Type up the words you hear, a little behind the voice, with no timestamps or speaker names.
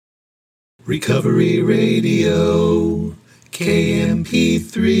Recovery Radio,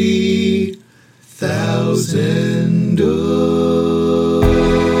 KMP3, Thousand Oaks.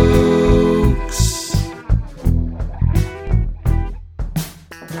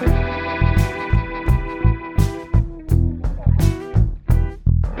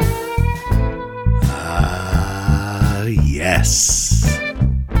 Yes.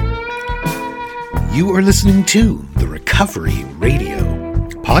 You are listening to the Recovery Radio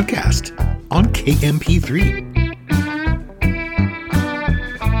podcast on KMP3.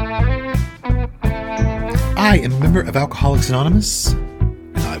 I am a member of Alcoholics Anonymous,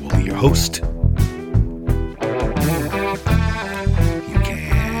 and I will be your host. You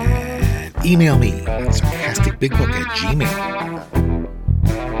can email me at sarcasticbigbook@gmail.com.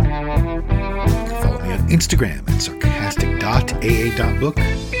 You can follow me on Instagram at sarcastic.aa.book.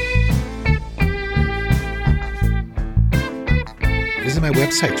 Visit my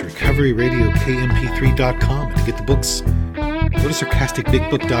website, recoveryradiokmp3.com. And to get the books, go to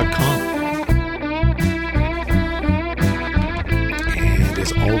sarcasticbigbook.com. And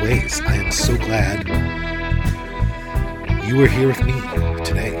as always, I am so glad you are here with me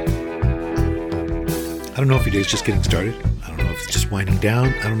today. I don't know if your day's just getting started. I don't know if it's just winding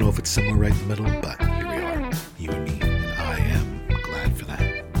down. I don't know if it's somewhere right in the middle, but here we are, you and me, and I am glad for that.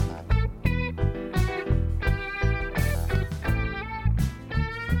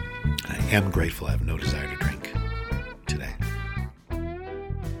 I am grateful I have no desire to drink today.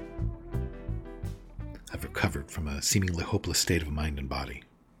 I've recovered from a seemingly hopeless state of mind and body.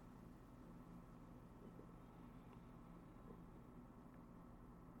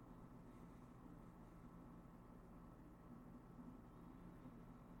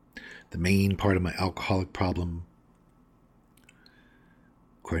 The main part of my alcoholic problem,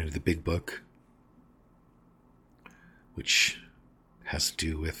 according to the Big Book, which has to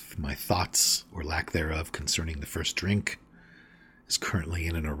do with my thoughts or lack thereof concerning the first drink, is currently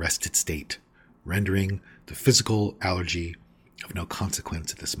in an arrested state, rendering the physical allergy of no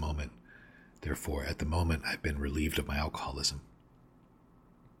consequence at this moment. Therefore, at the moment, I've been relieved of my alcoholism.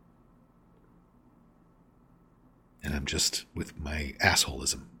 And I'm just with my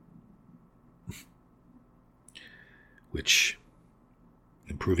assholism, which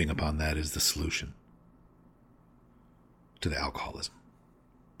improving upon that is the solution to the alcoholism.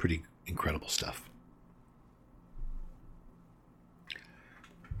 Pretty incredible stuff.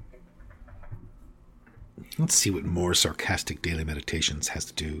 Let's see what more Sarcastic Daily Meditations has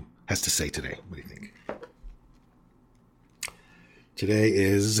to say today. What do you think? Today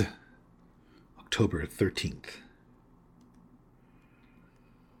is October 13th.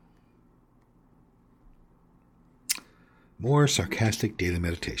 More Sarcastic Daily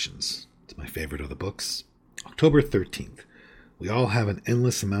Meditations. It's my favorite of the books. October 13th. We all have an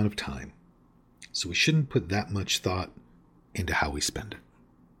endless amount of time, so we shouldn't put that much thought into how we spend it.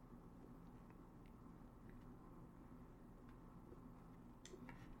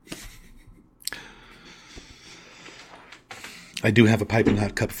 I do have a piping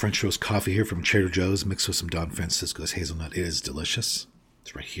hot cup of French roast coffee here from Trader Joe's, mixed with some Don Francisco's hazelnut. It is delicious.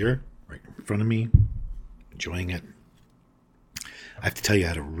 It's right here, right in front of me. Enjoying it. I have to tell you, I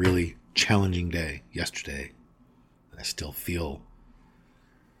had a really challenging day yesterday. I still feel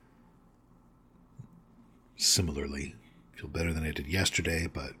similarly. Feel better than I did yesterday,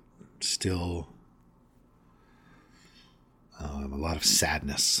 but still a lot of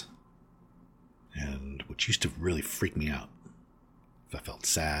sadness. And which used to really freak me out. If I felt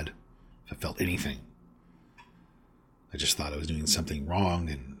sad, if I felt anything, I just thought I was doing something wrong,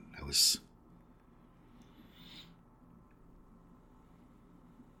 and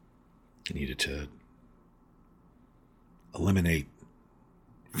I needed to eliminate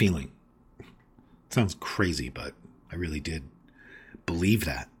feeling. It sounds crazy, but I really did believe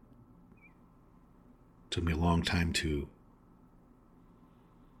that. It took me a long time to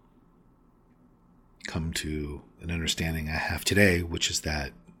come to an understanding I have today, which is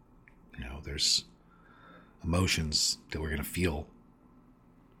that, there's emotions that we're going to feel.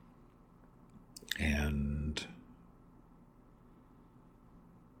 And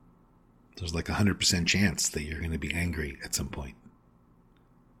there's like 100% chance that you're going to be angry at some point.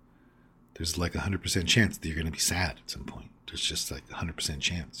 There's like 100% chance that you're going to be sad at some point. There's just like 100%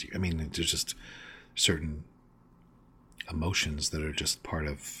 chance. There's just certain emotions that are just part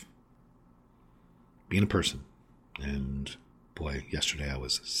of being a person. And boy, yesterday I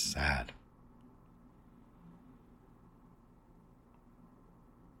was sad.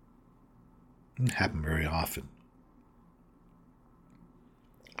 It doesn't happen very often.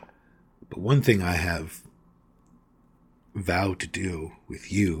 But one thing I have vowed to do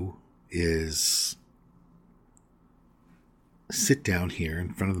with you is sit down here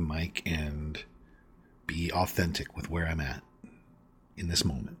in front of the mic and be authentic with where I'm at in this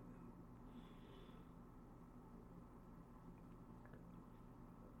moment.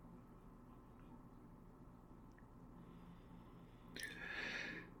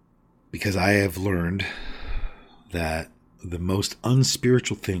 Because I have learned that the most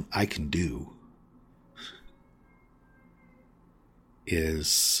unspiritual thing I can do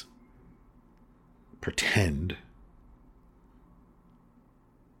is pretend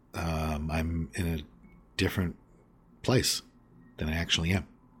I'm in a different place than I actually am.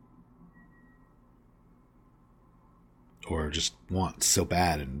 Or just want so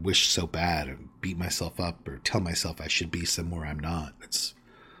bad and wish so bad and beat myself up or tell myself I should be somewhere I'm not. It's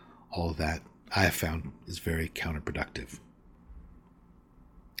all of that I have found is very counterproductive.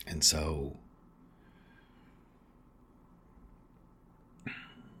 And so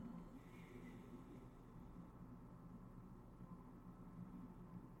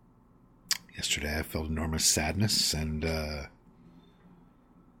yesterday I felt enormous sadness, and I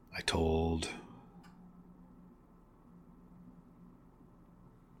told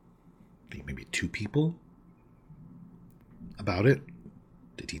I think maybe 2 people about it,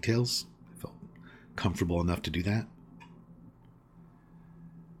 the details. I felt comfortable enough to do that.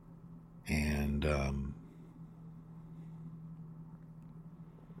 And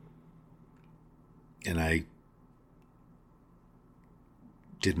I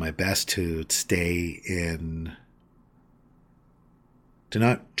did my best to to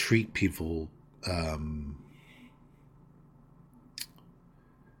not treat people in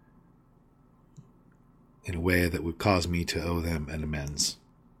a way that would cause me to owe them an amends.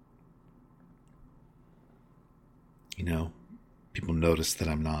 You know, people noticed that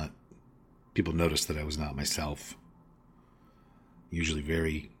I was not myself. Usually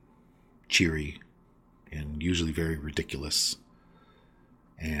very cheery and usually very ridiculous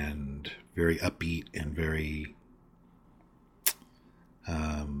and very upbeat and very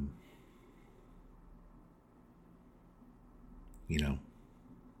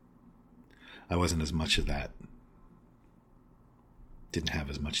I wasn't as much of that. Didn't have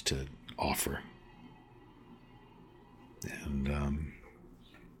as much to offer. And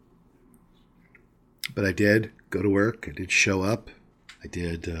but I did go to work. I did show up. I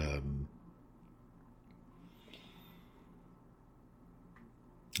did the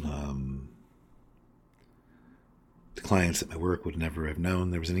clients at my work would never have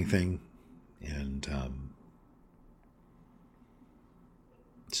known there was anything, and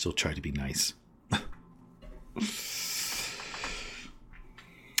still tried to be nice.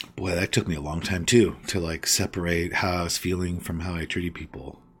 Boy, that took me a long time too, to separate how I was feeling from how I treated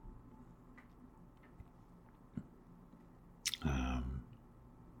people.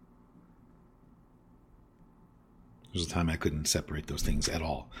 There was a time I couldn't separate those things at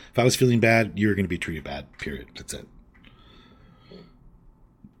all. If I was feeling bad, you were going to be treated bad, period. That's it.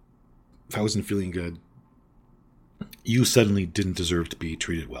 If I wasn't feeling good, you suddenly didn't deserve to be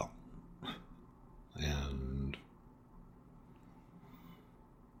treated well. And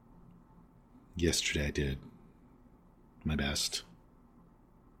yesterday I did my best.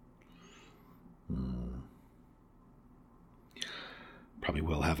 Probably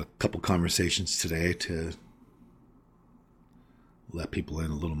will have a couple conversations today to let people in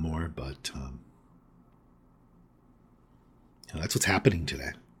a little more, but that's what's happening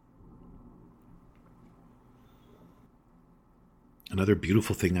today. Another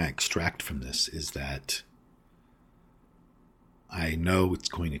beautiful thing I extract from this is that I know it's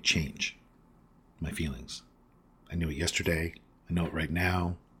going to change my feelings. I knew it yesterday. I know it right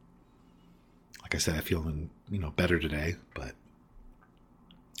now. Like I said, I feel better today, but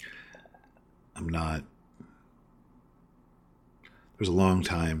I'm not. There was a long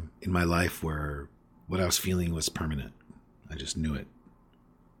time in my life where what I was feeling was permanent. I just knew it.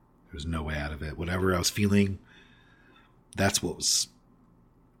 There was no way out of it. Whatever I was feeling, that's what I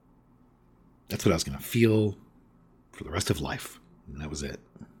was going to feel for the rest of life. And that was it.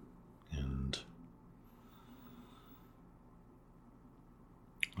 And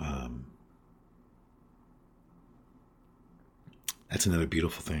that's another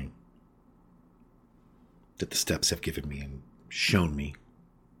beautiful thing that the steps have given me and shown me,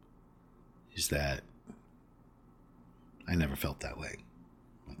 is that I never felt that way.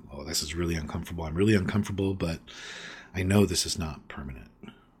 Oh, this is really uncomfortable. I'm really uncomfortable, but I know this is not permanent.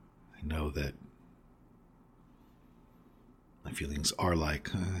 I know that my feelings are I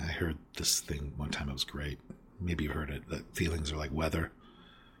heard this thing one time, it was great. Maybe you heard it, that feelings are like weather.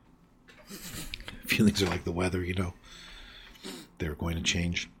 Feelings are like the weather, they're going to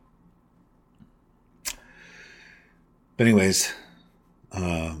change. But anyways,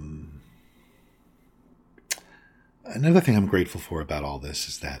 another thing I'm grateful for about all this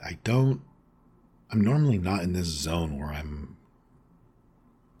is that I'm normally not in this zone where I'm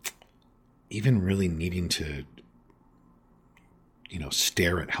even really needing to,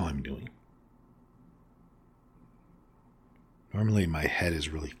 stare at how I'm doing. Normally my head is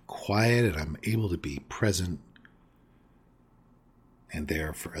really quiet and I'm able to be present and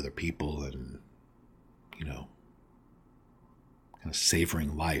there for other people and, kind of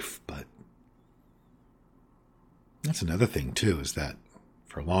savoring life. But that's another thing too, is that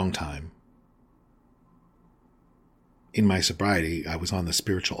for a long time in my sobriety, I was on the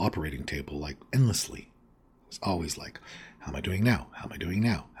spiritual operating table like endlessly. It was always like, how am I doing now? How am I doing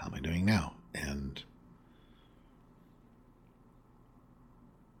now? How am I doing now? And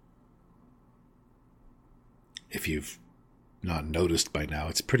if you've not noticed by now,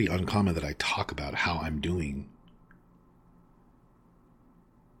 it's pretty uncommon that I talk about how I'm doing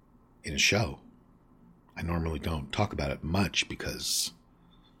in a show. I normally don't talk about it much because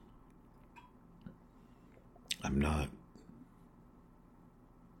I'm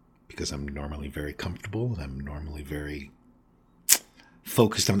normally very comfortable and I'm normally very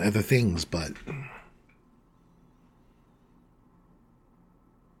focused on other things, but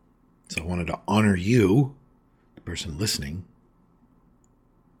so I wanted to honor you, the person listening,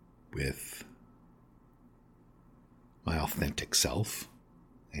 with my authentic self.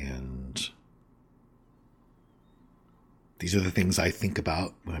 And these are the things I think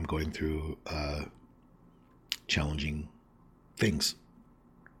about when I'm going through challenging things.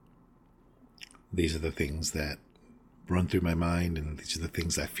 These are the things that run through my mind, and these are the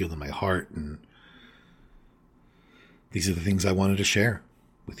things I feel in my heart, and these are the things I wanted to share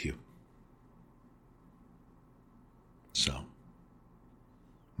with you. So,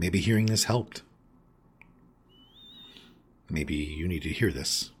 maybe hearing this helped. Maybe you need to hear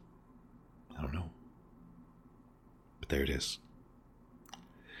this. I don't know. But there it is.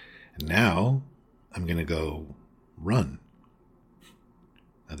 And now I'm going to go run.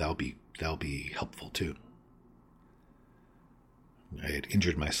 Now that'll be helpful too. I had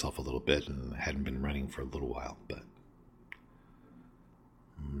injured myself a little bit and I hadn't been running for a little while, but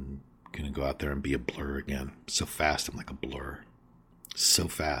I'm going to go out there and be a blur again. So fast, I'm like a blur. So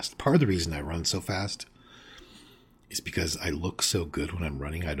fast. Part of the reason I run so fast is because I look so good when I'm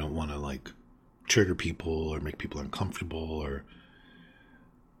running. I don't want to trigger people or make people uncomfortable or,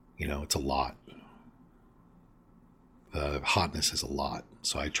 it's a lot. The hotness is a lot.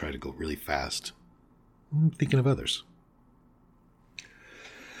 So I try to go really fast. I'm thinking of others.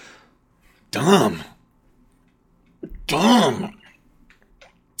 Dumb.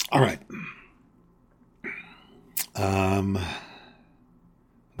 All right.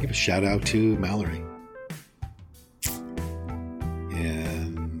 Give a shout out to Mallory.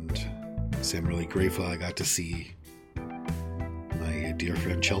 And say I'm really grateful I got to see my dear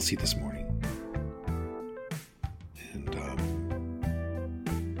friend Chelsea this morning. And I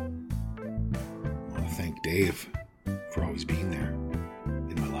want to thank Dave for always being there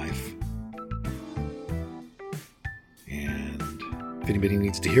in my life. And if anybody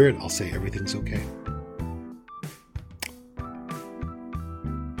needs to hear it, I'll say everything's okay.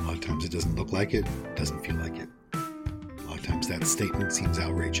 A lot of times it doesn't look like it, doesn't feel like it. A lot of times that statement seems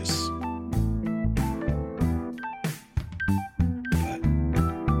outrageous. But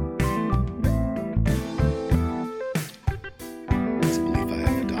it's a belief I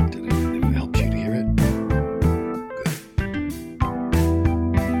have adopted, and if it helps you to hear it, good.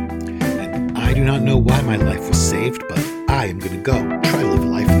 And I do not know why my life was saved, but I am going to go try to live a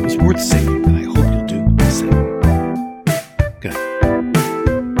life that was worth saving.